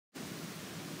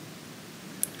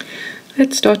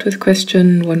Let's start with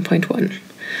question 1.1.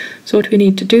 So what we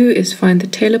need to do is find the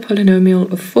Taylor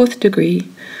polynomial of fourth degree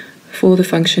for the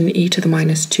function e to the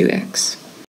minus 2x.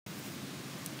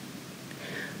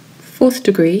 Fourth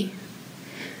degree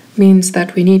means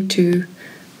that we need to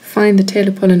find the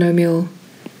Taylor polynomial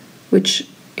which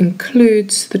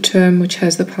includes the term which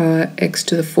has the power x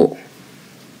to the 4.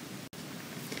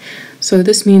 So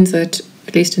this means that,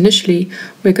 at least initially,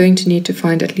 we're going to need to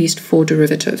find at least 4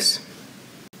 derivatives.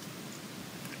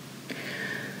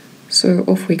 So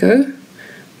off we go.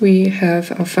 We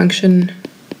have our function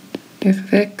f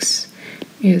of x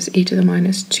is e to the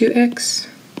minus 2x.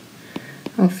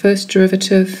 Our first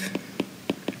derivative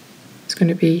is going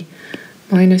to be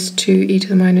minus 2 e to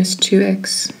the minus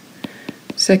 2x.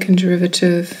 Second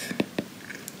derivative,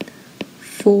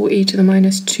 4 e to the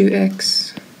minus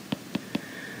 2x.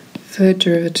 Third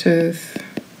derivative,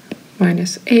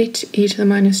 minus 8 e to the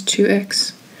minus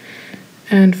 2x.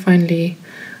 And finally,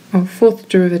 our fourth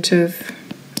derivative,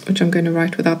 which I'm going to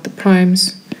write without the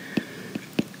primes,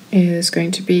 is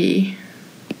going to be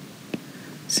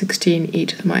 16 e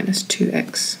to the minus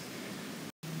 2x.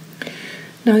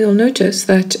 Now you'll notice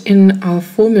that in our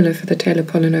formula for the Taylor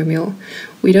polynomial,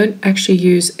 we don't actually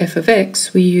use f of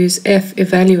x, we use f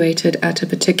evaluated at a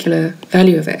particular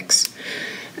value of x.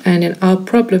 And in our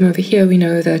problem over here, we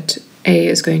know that a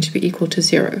is going to be equal to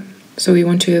 0. So we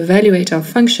want to evaluate our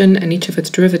function and each of its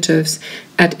derivatives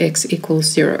at x equals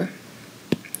 0.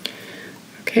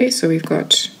 Okay, so we've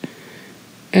got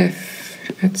f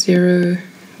at 0,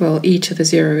 well, e to the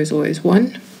 0 is always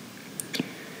 1.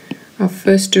 Our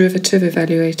first derivative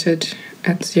evaluated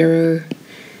at 0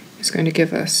 is going to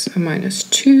give us a minus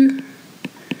 2.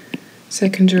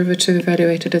 Second derivative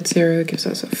evaluated at 0 gives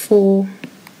us a 4.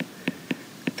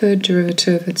 Third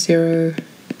derivative at 0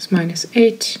 is minus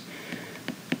 8.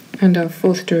 And our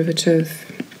fourth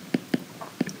derivative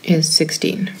is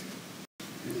 16.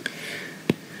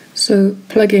 So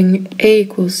plugging a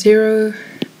equals 0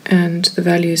 and the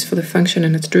values for the function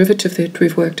and its derivative that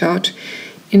we've worked out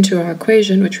into our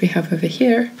equation, which we have over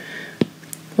here,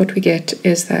 what we get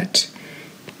is that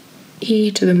e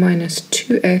to the minus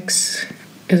 2x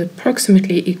is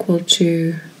approximately equal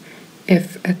to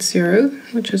f at 0,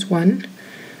 which is 1,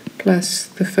 plus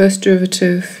the first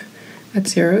derivative at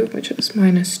 0, which is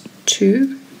minus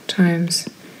 2 times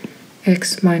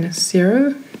x minus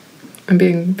 0. I'm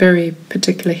being very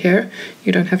particular here.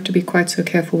 You don't have to be quite so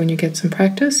careful when you get some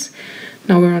practice.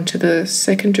 Now we're on to the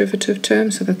second derivative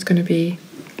term, so that's going to be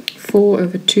 4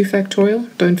 over 2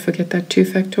 factorial. Don't forget that 2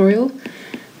 factorial.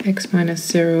 X minus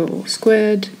 0 all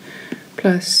squared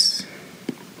plus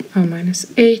our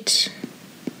minus 8.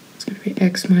 It's going to be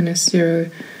x minus 0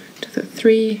 to the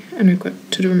 3, and we've got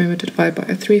to remember to divide by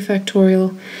a 3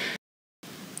 factorial.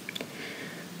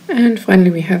 And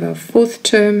finally we have our fourth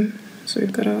term, so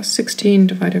we've got our 16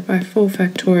 divided by 4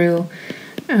 factorial,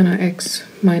 and our x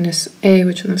minus a,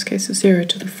 which in this case is 0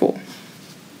 to the 4.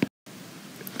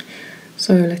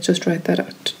 So let's just write that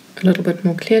out a little bit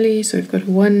more clearly. So we've got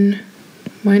 1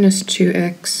 minus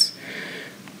 2x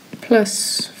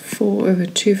plus 4 over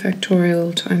 2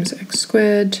 factorial times x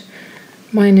squared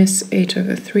minus 8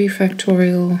 over 3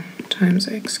 factorial times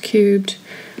x cubed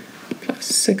plus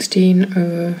 16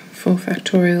 over 4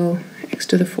 factorial x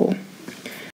to the 4.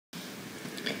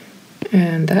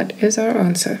 And that is our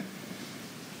answer.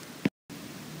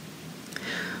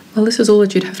 Well, this is all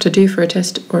that you'd have to do for a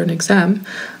test or an exam.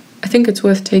 I think it's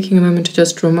worth taking a moment to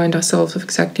just remind ourselves of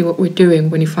exactly what we're doing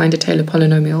when you find a Taylor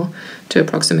polynomial to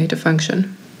approximate a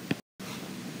function.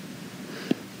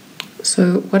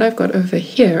 So what I've got over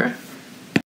here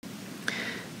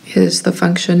is the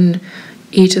function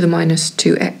e to the minus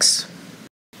 2x.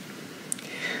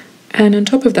 And on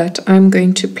top of that, I'm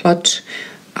going to plot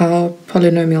our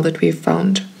polynomial that we've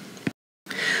found.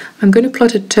 I'm going to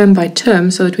plot it term by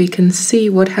term so that we can see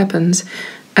what happens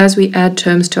as we add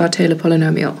terms to our Taylor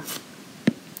polynomial.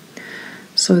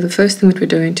 So the first thing that we're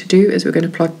going to do is we're going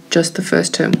to plot just the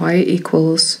first term, y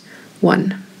equals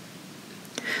 1.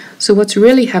 So what's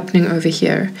really happening over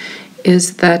here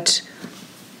is that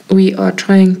we are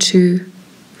trying to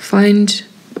find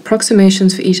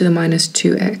approximations for e to the minus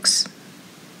 2x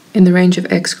in the range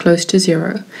of x close to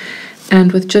 0.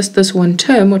 And with just this one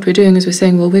term, what we're doing is we're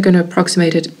saying, well, we're going to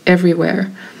approximate it everywhere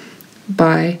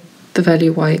by the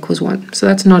value y equals 1. So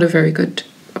that's not a very good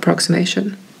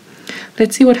approximation.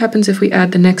 Let's see what happens if we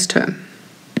add the next term.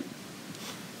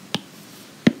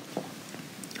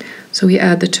 So we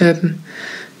add the term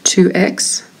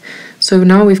 2x. So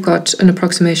now we've got an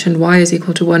approximation y is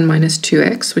equal to 1 minus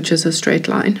 2x, which is a straight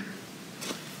line.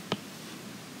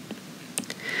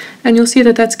 And you'll see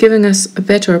that that's giving us a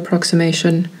better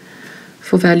approximation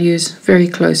for values very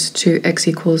close to x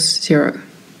equals 0.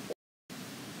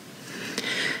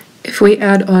 If we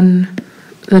add on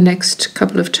the next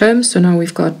couple of terms, so now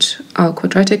we've got our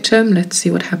quadratic term, let's see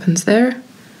what happens there.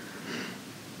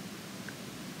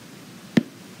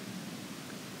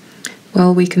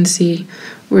 Well, we can see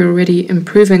we're already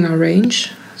improving our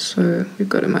range, so we've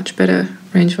got a much better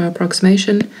range of our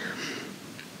approximation.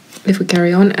 If we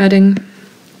carry on adding,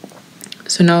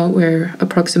 so now we're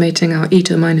approximating our e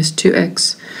to the minus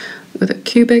 2x with a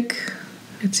cubic.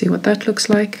 Let's see what that looks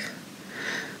like.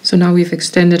 So now we've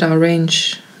extended our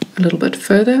range a little bit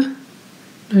further.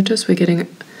 Notice we're getting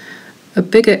a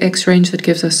bigger x range that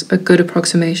gives us a good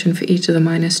approximation for e to the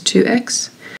minus 2x.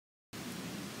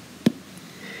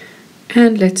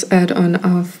 And let's add on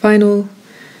our final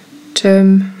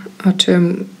term, our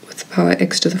term with the power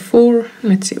x to the 4.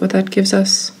 Let's see what that gives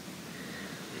us.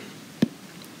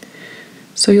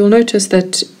 So you'll notice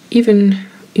that even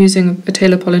using a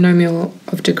Taylor polynomial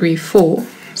of degree 4,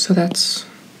 so that's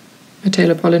a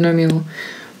Taylor polynomial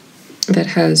that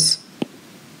has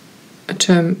a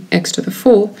term x to the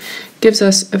 4, gives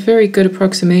us a very good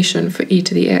approximation for e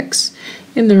to the x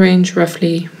in the range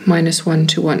roughly -1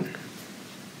 to 1.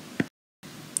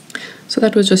 So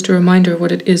that was just a reminder of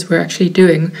what it is we're actually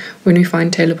doing when we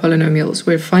find Taylor polynomials.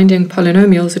 We're finding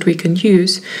polynomials that we can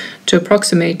use to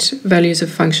approximate values of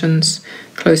functions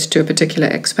close to a particular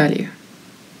x value.